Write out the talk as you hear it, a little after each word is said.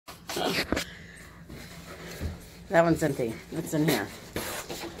That one's empty. It's in here.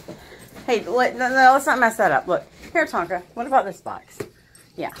 Hey, no, let's not mess that up. Look, here, Tonka. What about this box?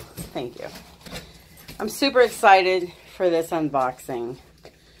 Yeah, thank you. I'm super excited for this unboxing.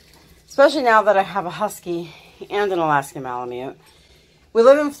 Especially now that I have a Husky and an Alaskan Malamute. We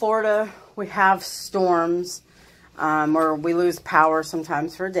live in Florida. We have storms where we lose power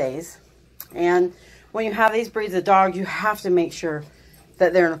sometimes for days. And when you have these breeds of dog, you have to make sure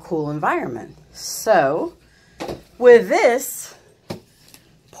that they're in a cool environment. So, with this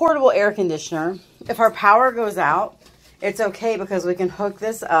portable air conditioner, if our power goes out, it's okay because we can hook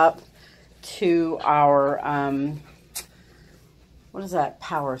this up to our, what is that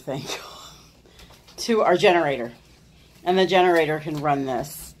power thing? To our generator. And the generator can run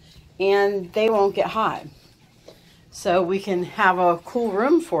this. And they won't get hot. So we can have a cool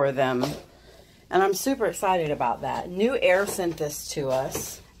room for them. And I'm super excited about that. NewAir sent this to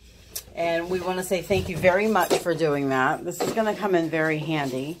us. And we want to say thank you very much for doing that. This is going to come in very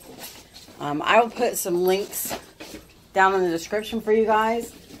handy. I will put some links down in the description for you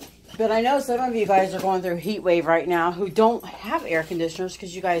guys. But I know some of you guys are going through a heat wave right now who don't have air conditioners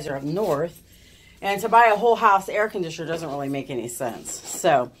because you guys are up north. And to buy a whole house air conditioner doesn't really make any sense.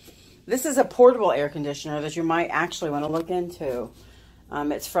 So this is a portable air conditioner that you might actually want to look into.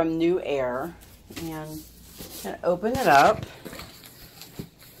 It's from NewAir. And I'm going to open it up.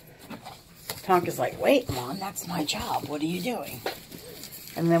 Tonka's like, wait, Mom, that's my job. What are you doing?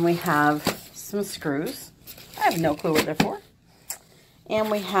 And then we have some screws. I have no clue what they're for. And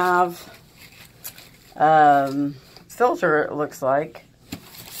we have filter, it looks like.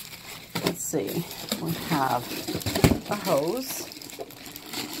 Let's see. We have a hose.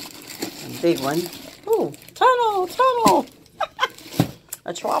 A big one. Ooh, tunnel.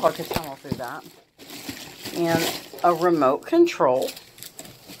 A Chihuahua could tunnel through that. And a remote control.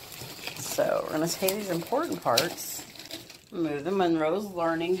 So we're going to take these important parts, move them. Monroe's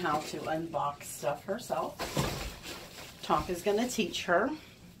learning how to unbox stuff herself. Tonka's going to teach her.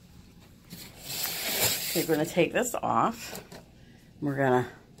 So we're going to take this off. We're going to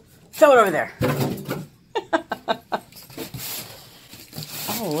throw it over there.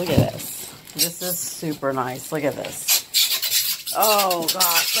 Oh, look at this. This is super nice. Look at this. Oh,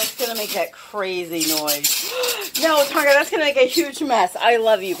 gosh. That's going to make that crazy noise. No, Tonka, that's going to make a huge mess. I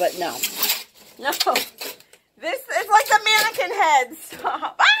love you, but no. No. This is like the mannequin head.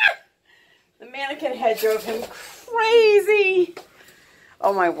 Stop. Ah! The mannequin head drove him crazy.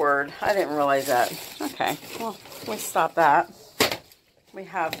 Oh, my word. I didn't realize that. Okay. Well, we stop that. We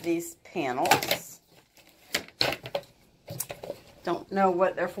have these panels. Don't know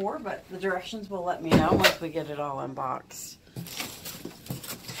what they're for, but the directions will let me know once we get it all unboxed.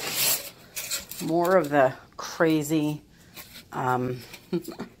 More of the crazy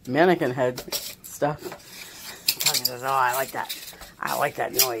mannequin head stuff. Tonka says, oh, I like that. I like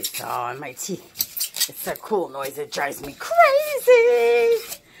that noise. Oh, and my teeth. It's a cool noise. It drives me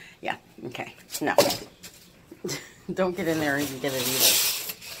crazy. Yeah, okay. No. Don't get in there and you get it either.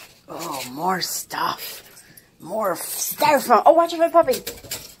 Oh, more stuff. More styrofoam. Oh, watch out for the puppy.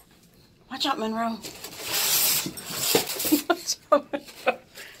 Watch out, Monroe. Watch out, Monroe.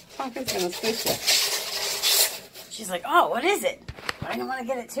 Tonka's going to squish it. She's like, oh, what is it? I don't want to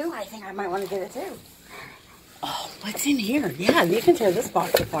get it too. I think I might want to get it too. Oh, what's in here? Yeah, you can tear this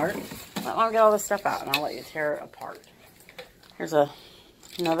box apart. Let Mom get all this stuff out and I'll let you tear it apart. Here's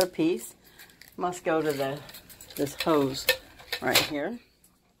another piece. Must go to this hose right here.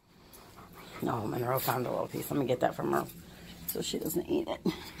 No, Monroe found a little piece. Let me get that from her so she doesn't eat it.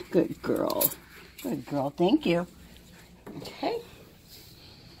 Good girl. Good girl. Thank you. Okay.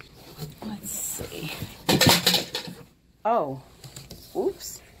 Let's see. Oh.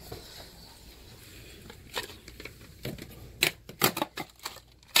 Oops.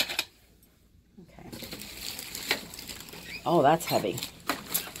 Okay. Oh, that's heavy.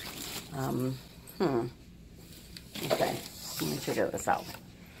 Okay. Let me figure this out.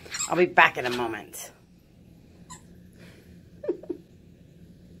 I'll be back in a moment.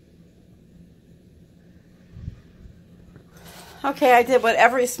 Okay, I did what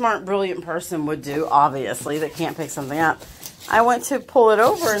every smart, brilliant person would do, obviously, that can't pick something up. I went to pull it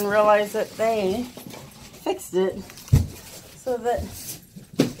over and realized that they fixed it so that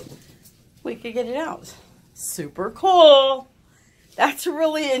we could get it out. Super cool. That's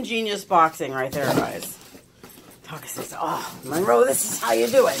really ingenious boxing right there, guys. Tonka says, oh, Monroe, this is how you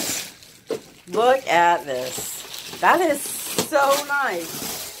do it. Look at this. That is so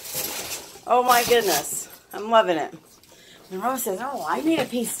nice. Oh, my goodness. I'm loving it. Monroe says, oh, I need a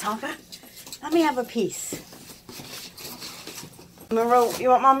piece, Tonka. Let me have a piece. Monroe, you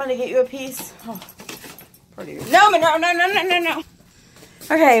want Mama to get you a piece? Oh, pretty. No, Monroe, no.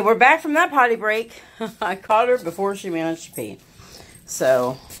 Okay, we're back from that potty break. I caught her before she managed to pee.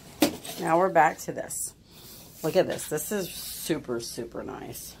 So, now we're back to this. Look at this. This is super, super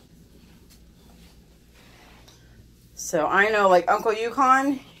nice. So, I know, like Uncle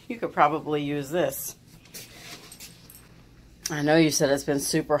Yukon, you could probably use this. I know you said it's been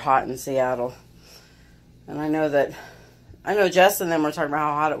super hot in Seattle. And I know Jess and them were talking about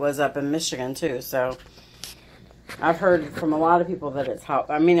how hot it was up in Michigan, too. So, I've heard from a lot of people that it's hot.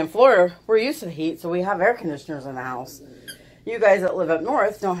 I mean, in Florida, we're used to the heat, so we have air conditioners in the house. You guys that live up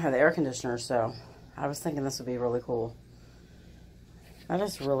north don't have the air conditioner, so I was thinking this would be really cool. That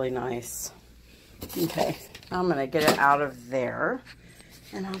is really nice. Okay, I'm going to get it out of there,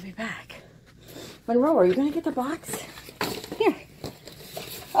 and I'll be back. Monroe, are you going to get the box? Here.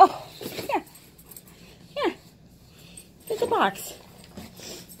 Oh, here. Here. Get the box.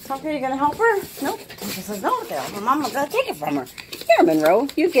 Tonka, are you going to help her? Nope. Tonka says, no, my mama's going to take it from her. Here, Monroe,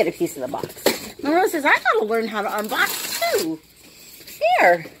 you get a piece of the box. Monroe says, I got to learn how to unbox, too.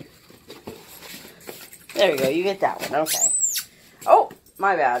 Here. There you go. You get that one. Okay. Oh,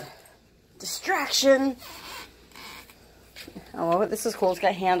 my bad. Distraction. Oh, well, this is cool. It's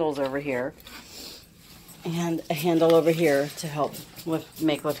got handles over here. And a handle over here to help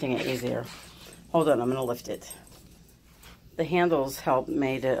make lifting it easier. Hold on. I'm going to lift it. The handles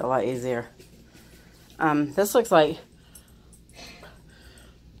made it a lot easier. This looks like...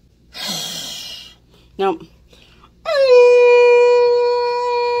 Nope.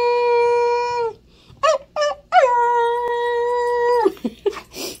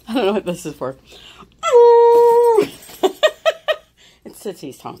 I don't know what this is for. It's to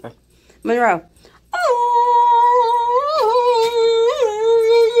tease Tonka. Monroe.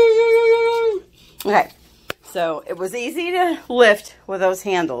 Okay. So, it was easy to lift with those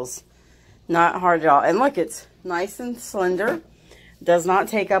handles. Not hard at all. And look, it's nice and slender. Does not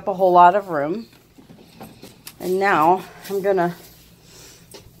take up a whole lot of room. And now, I'm going to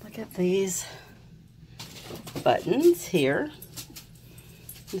look at these buttons here.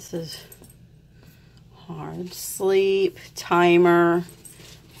 This is hard sleep, timer,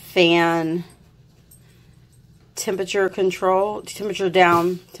 fan, temperature control, temperature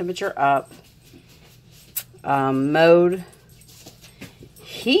down, temperature up. Mode,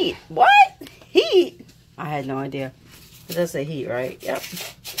 heat. What? Heat? I had no idea. It does say heat, right? Yep.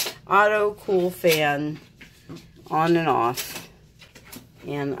 Auto cool fan, on and off.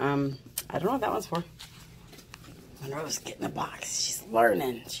 And I don't know what that one's for. Monroe's getting a box. She's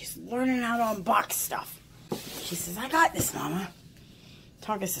learning. She's learning how to unbox stuff. She says, I got this, Mama.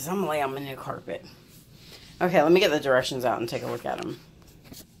 Tonka says, I'm gonna lay on my new carpet. Okay, let me get the directions out and take a look at them.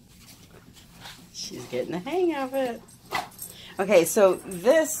 She's getting the hang of it. Okay, so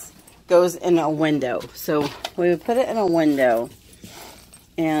this goes in a window. So we would put it in a window.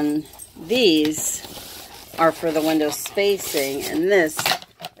 And these are for the window spacing. And this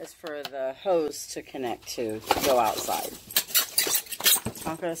is for the hose to connect to go outside.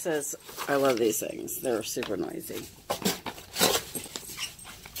 Tonka says, I love these things. They're super noisy.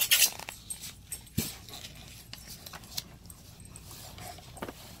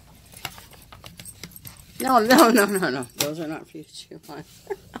 No. Those are not for you to chew on.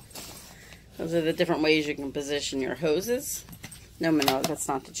 Those are the different ways you can position your hoses. No, that's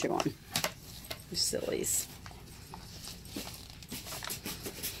not to chew on. You sillies.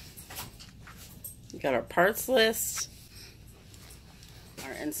 We got our parts list.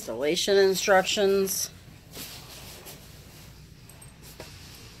 Our installation instructions.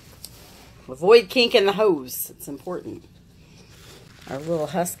 Avoid kink in the hose. It's important. Our little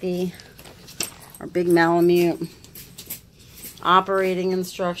husky. Our big Malamute, operating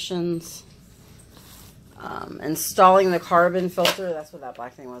instructions, installing the carbon filter. That's what that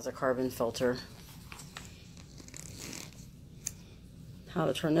black thing was, a carbon filter. How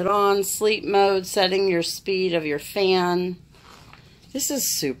to turn it on, sleep mode, setting your speed of your fan. This is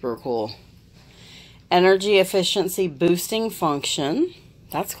super cool. Energy efficiency boosting function.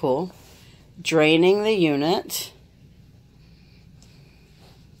 That's cool. Draining the unit.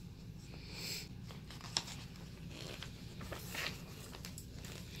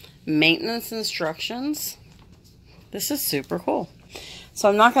 Maintenance instructions. This is super cool. So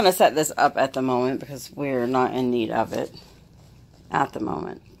I'm not going to set this up at the moment because we're not in need of it at the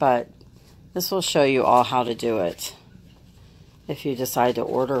moment. But this will show you all how to do it if you decide to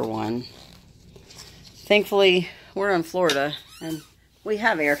order one. Thankfully, we're in Florida and we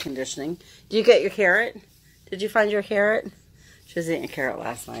have air conditioning. Did you get your carrot? Did you find your carrot? She was eating a carrot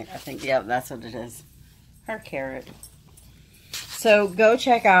last night. I think, yeah, that's what it is. Her carrot. So go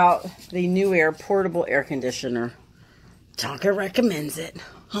check out the NewAir portable air conditioner. Tonka recommends it.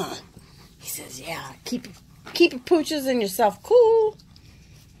 Huh. He says, yeah, keep your pooches and yourself cool.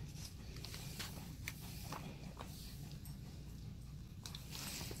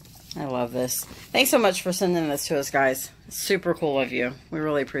 I love this. Thanks so much for sending this to us, guys. It's super cool of you. We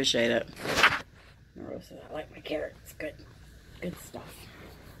really appreciate it. Rose said, I like my carrot. It's good. Good stuff.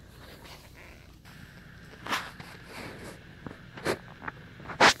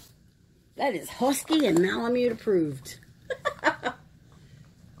 That is Husky and Malamute approved.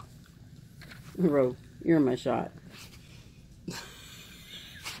 Rose, you're my shot.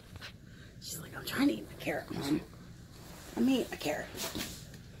 She's like, I'm trying to eat my carrot, Mom. I'm eating my carrot.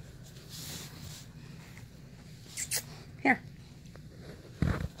 Here.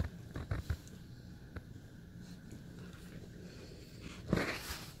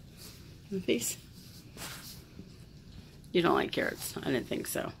 These. You don't like carrots? I didn't think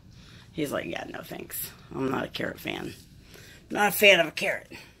so. He's like, yeah, no thanks. I'm not a carrot fan. Not a fan of a carrot.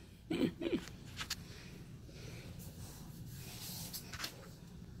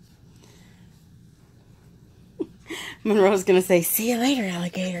 Monroe's gonna say, see you later,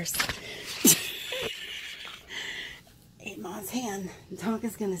 alligators. Ate Mom's hand. And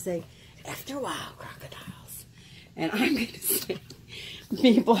Tonka's gonna say, after a while, crocodiles. And I'm gonna say,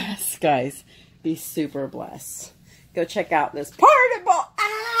 be blessed, guys. Be super blessed. Go check out this portable,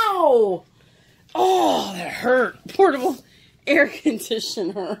 ow! Oh, that hurt. Portable air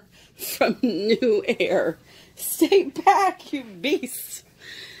conditioner from NewAir. Stay back, you beast.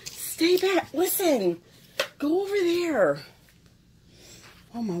 Stay back. Listen. Go over there.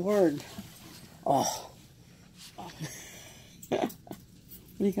 Oh, my word. Oh. What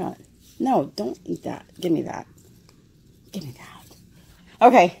do you got? No, don't eat that. Give me that. Give me that.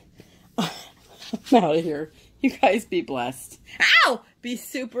 Okay. I'm out of here. You guys be blessed. Ow! Be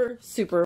super, super